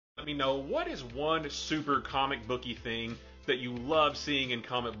Let me know, what is one super comic booky thing that you love seeing in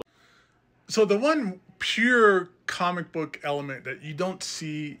comic books? So the one pure comic book element that you don't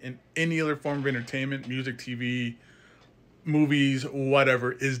see in any other form of entertainment, music, TV, movies,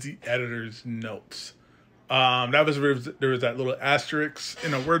 whatever, is the editor's notes. That was where there was that little asterisk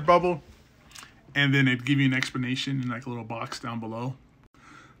in a word bubble, and then it'd give you an explanation in like a little box down below.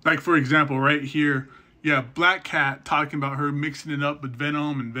 Like, for example, right here, yeah, Black Cat talking about her mixing it up with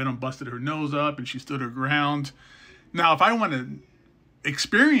Venom, and Venom busted her nose up and she stood her ground. Now, if I want to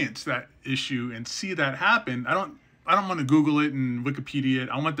experience that issue and see that happen, I don't want to Google it and Wikipedia it.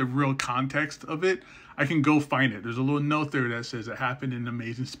 I want the real context of it. I can go find it. There's a little note there that says it happened in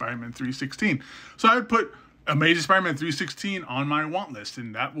Amazing Spider-Man 316. So I would put Amazing Spider-Man 316 on my want list,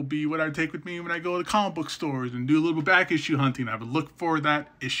 and that will be what I take with me when I go to comic book stores and do a little back issue hunting. I would look for that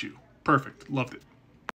issue. Perfect. Loved it.